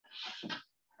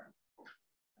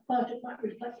Budget might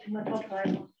reflect too much on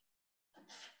time.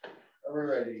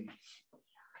 Alrighty.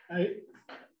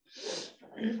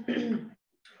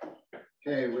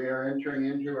 Okay, we are entering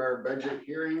into our budget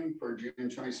hearing for June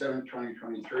 27,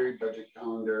 2023, budget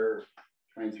calendar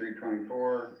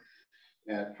 23-24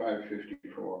 at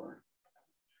 5:54.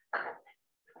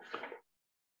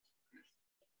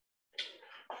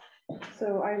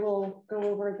 So I will go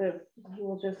over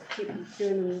we'll just keep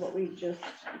doing what we just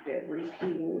did,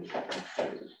 repeating.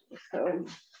 So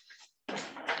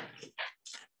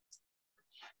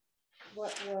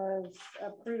what was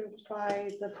approved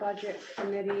by the budget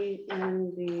committee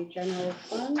in the general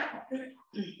fund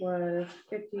was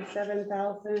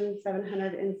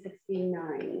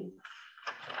 $57,769.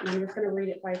 And I'm just going to read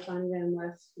it by fund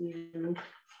unless you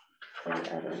say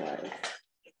otherwise.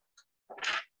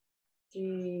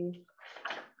 The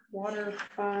water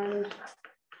fund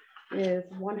is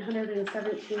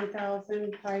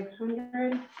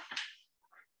 $117,500.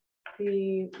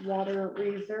 The water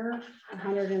reserve,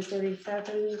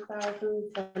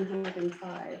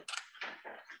 $137,705.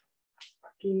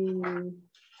 The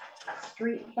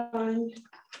street fund,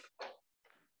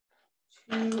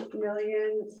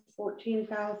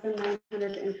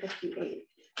 $2,014,958.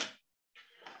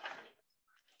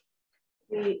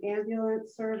 The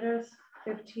ambulance service,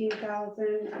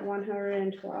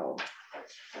 $15,112.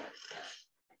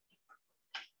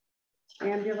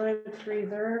 Ambulance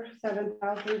reserve,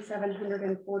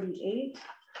 $7,748.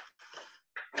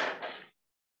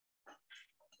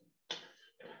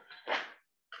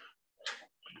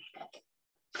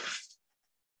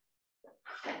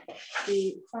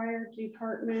 The fire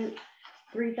department,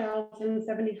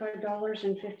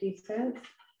 $3,075.50.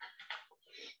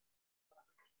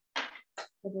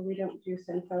 Although we don't do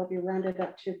cents, that'll be rounded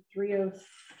up to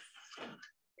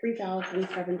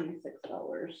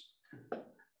 $3,076.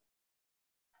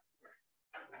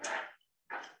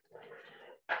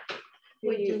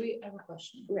 Wait, do we have a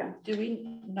question? Yeah. Do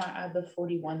we not add the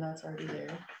 41 that's already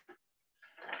there?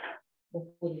 The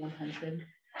 4,100?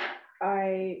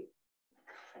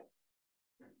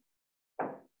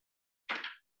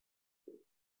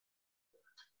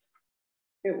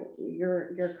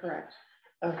 You're correct.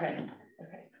 Okay.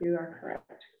 You are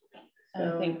correct.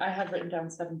 So I think I have written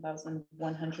down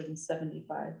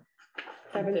 7,175.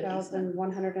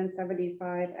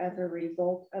 7,175 as a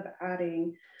result of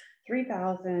adding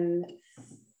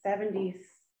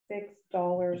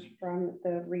 $3,076 from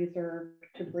the reserve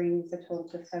to bring the total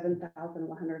to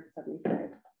 7,175.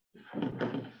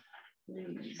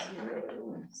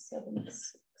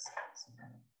 3076.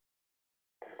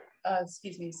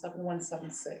 Excuse me,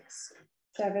 7176.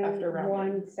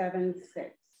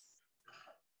 7176.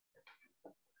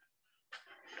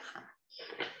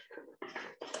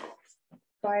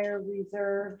 Fire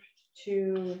reserve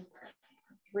to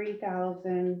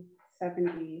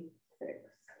 3,076.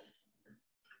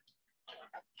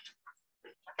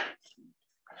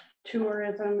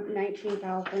 Tourism,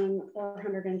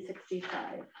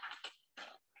 19,465.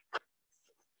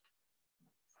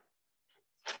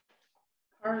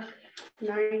 Park,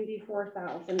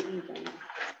 94,000 even.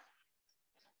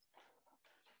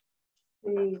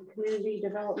 The community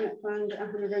development fund,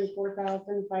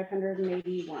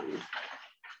 104,581.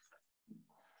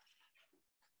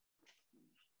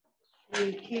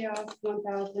 The chaos,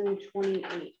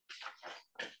 1,028.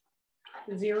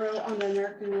 0 on the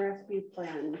American Rescue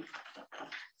Plan,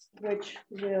 which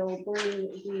will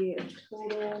bring the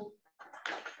total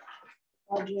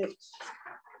budget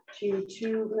to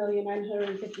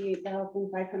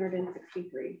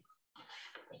 $2,958,563.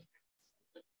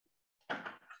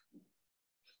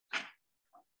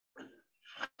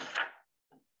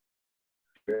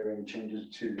 Do you have any changes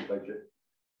to the budget?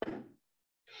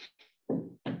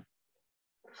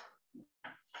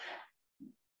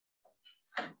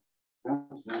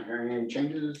 Not hearing any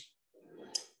changes.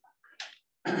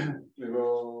 We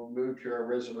will move to our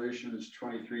resolutions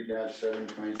 23-7,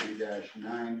 23-9,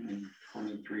 and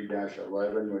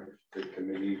 23-11 with the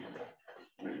committee.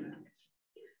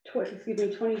 Excuse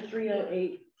me,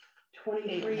 2308,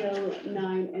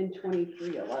 2309, and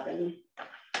 2311.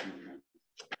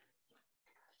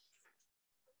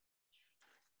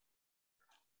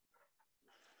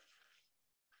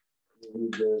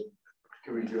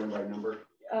 Can we do them by number?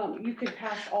 You could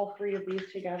pass all three of these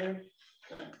together.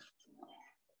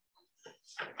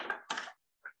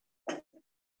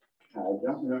 I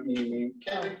don't know you.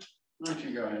 Kelly, why don't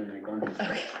you go ahead and make one?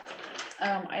 Okay.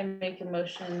 I make a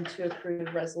motion to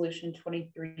approve resolution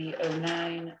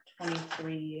 2309,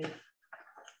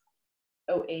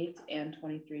 2308, and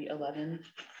 2311.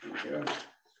 Thank you.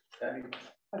 Patty?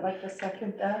 I'd like to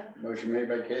second that. Motion made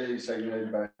by Kaylee,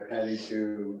 seconded by Patty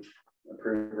to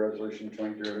approve resolution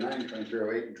 2309,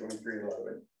 2308, and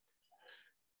 2311.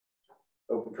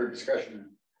 Open for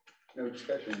discussion. No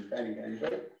discussion. Patty, how do you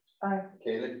vote? Aye.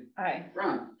 Kaylee? Aye.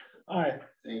 Ron? Aye.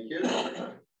 Thank you.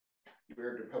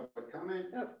 We're to public comment.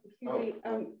 Oh,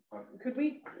 excuse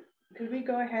me, could we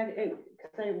go ahead and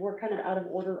say we're kind of out of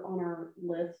order on our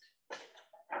list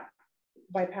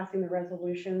by passing the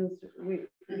resolutions? You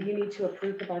need to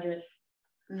approve the budget.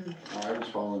 Oh, I was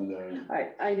following the.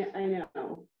 I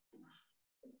know.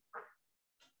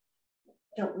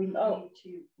 Don't we need to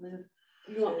move?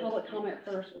 You want public comment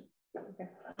first? Okay.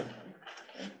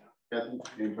 Kathy,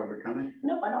 any public comment?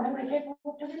 No, I don't have any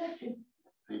paperwork to relate to.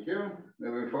 Thank you.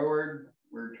 Moving forward,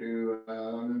 we're to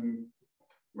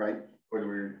right. What do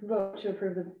we Vote to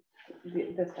approve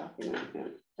this document. Yeah.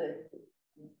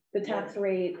 The tax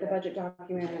rate, the budget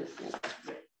document,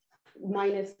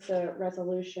 minus the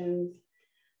resolutions,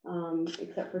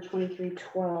 except for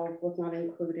 2312 was not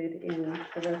included in the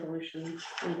resolution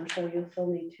number. So you'll still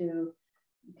need to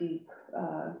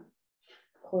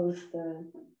close the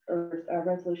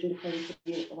resolution declaring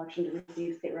the election to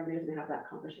receive state revenues and have that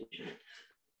conversation.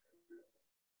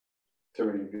 So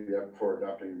we need to do that before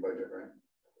adopting the budget, right?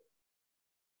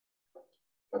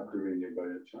 Approving the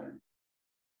budget, sorry.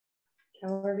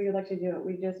 However you'd like to do it.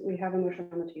 We have a motion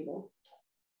on the table,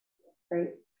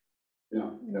 right?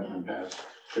 No, that one passed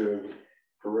for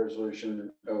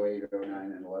resolution 08, 09,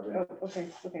 and 11. Oh, okay.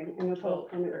 And the public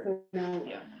comment. So now,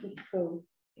 so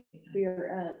we are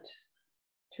at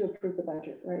to approve the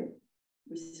budget, right?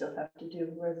 We still have to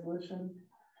do resolution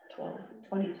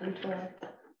 2312.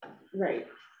 Right.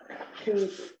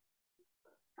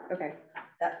 Okay.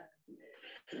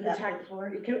 The tax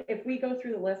board. If we go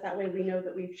through the list, that way we know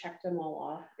that we've checked them all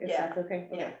off. If that's okay.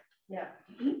 Yeah.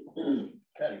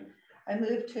 Patty. I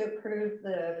move to approve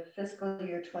the fiscal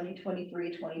year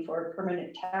 2023-24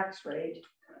 permanent tax rate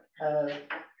of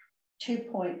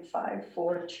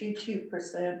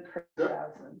 2.5422% per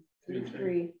thousand.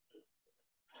 3.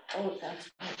 Oh,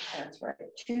 that's right.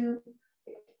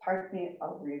 Pardon me,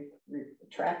 I'll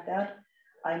retract that.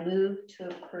 I move to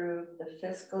approve the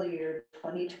fiscal year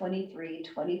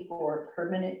 2023-24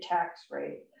 permanent tax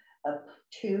rate of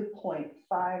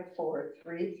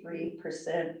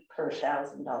 2.5433% per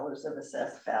 $1,000 of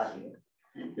assessed value.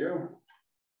 Thank you.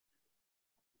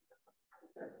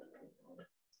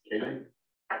 Kaylee?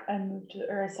 I moved to,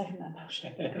 or I second that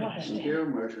motion. Gosh, Thank you.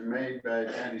 Motion made by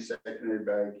Patty, seconded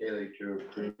by Kaylee to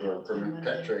approve our permanent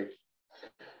tax rate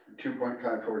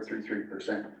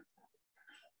 2.5433%.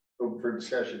 Open for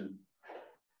discussion.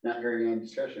 Not hearing any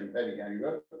discussion. Patty, how do you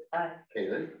vote? Aye.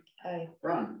 Kaylee? Aye.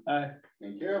 Ron? Aye.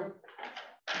 Thank you.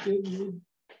 Did you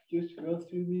just go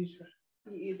through these?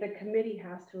 The committee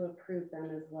has to approve them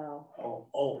as well.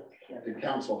 Oh. The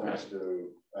council has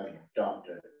to adopt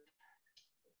it.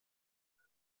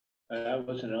 That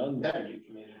wasn't on the budget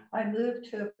committee. I move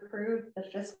to approve the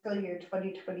fiscal year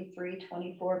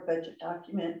 2023-24 budget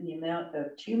document in the amount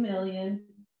of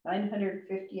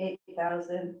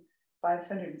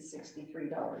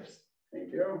 $2,958,563.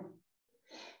 Thank you.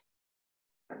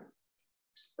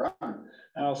 Ron?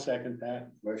 I'll second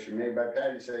that. Motion made by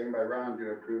Patty, seconded by Ron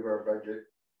to approve our budget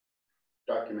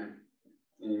document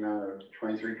in the amount of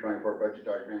 23-24 budget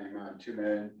document in the amount of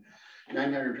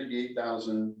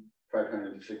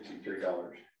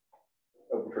 $2,958,563.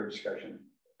 Open for discussion.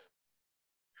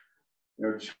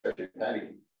 No discussion. Patty?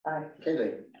 Aye.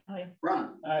 Kaylee? Aye.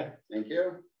 Ron? Aye. Thank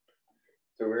you.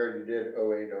 So we already did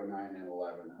 08, 09, and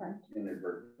 11 Right.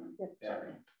 inadvertently. Yep.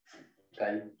 Sorry.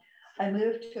 Patty? I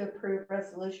move to approve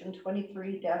resolution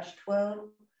 23-12,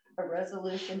 a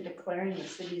resolution declaring the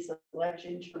city's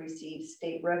election to receive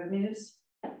state revenues.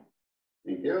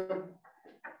 Thank you.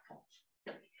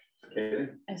 Katie?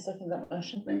 I second that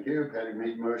motion. Thank you. Patty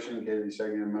made motion, Katie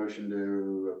seconded motion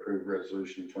to approve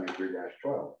resolution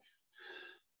 23-12.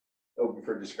 Open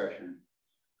for discussion.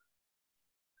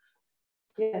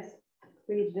 Yes,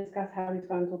 we need to discuss how these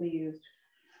funds will be used.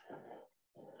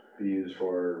 Be used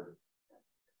for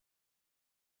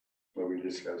what we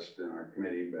discussed in our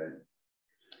committee, but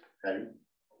Patty?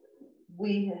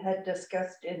 We had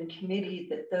discussed in committee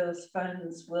that those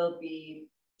funds will be,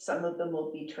 some of them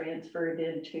will be transferred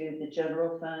into the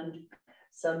general fund.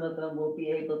 Some of them will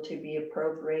be able to be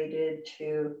appropriated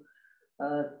to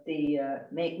the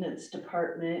maintenance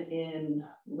department in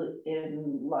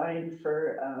line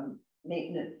for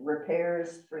maintenance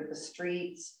repairs for the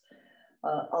streets.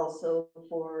 Also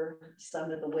for some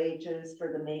of the wages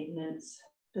for the maintenance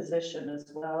position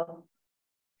as well.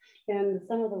 And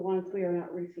some of the ones we are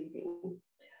not receiving.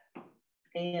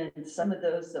 And some of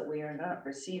those that we are not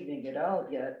receiving at all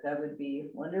yet, that would be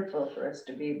wonderful for us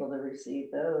to be able to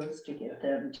receive those, to get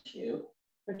them to.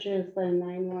 Which is the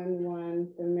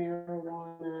 911, the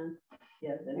marijuana,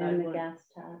 Yeah, the and the 911, gas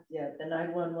tax. yeah, the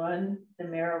 911, the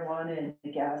marijuana and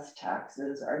the gas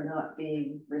taxes are not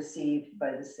being received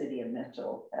by the city of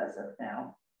Mitchell as of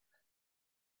now.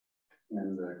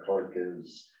 And the clerk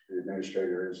is, the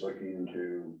administrator is looking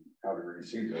into how to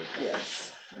receive those.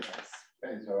 Yes.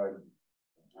 Okay, so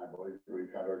I believe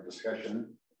we've had our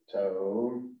discussion.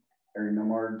 So, hearing no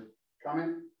more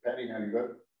comment, Patty, how do you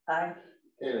vote? Aye.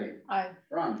 Kaylee? Aye.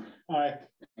 Ron? Aye.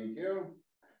 Thank you.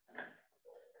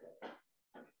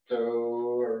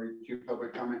 So are we to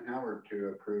public comment now or to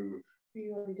approve?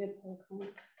 You already did public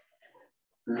comment.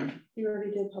 Hmm? You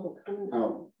already did public comment.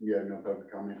 Oh, yeah, no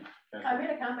public comment. I made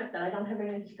a comment that I don't have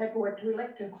any paperwork to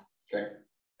elect to. Okay.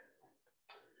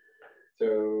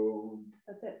 So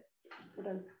That's it. We're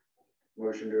done.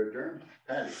 motion to adjourn,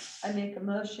 Patty. I make a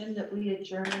motion that we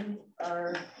adjourn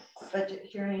our budget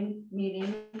hearing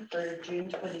meeting for June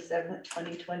 27th,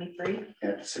 2023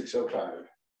 At 6:05.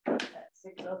 at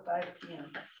 6:05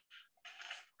 p.m.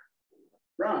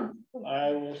 Ron?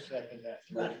 I will second that.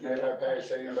 Motion made by Patty,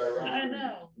 seconded by Ron. I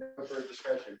know. No further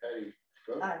discussion, Patty.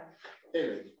 Vote. Aye.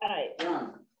 Kaylee? Aye.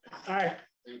 Ron? Aye.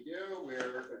 Thank you,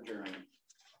 we're adjourned.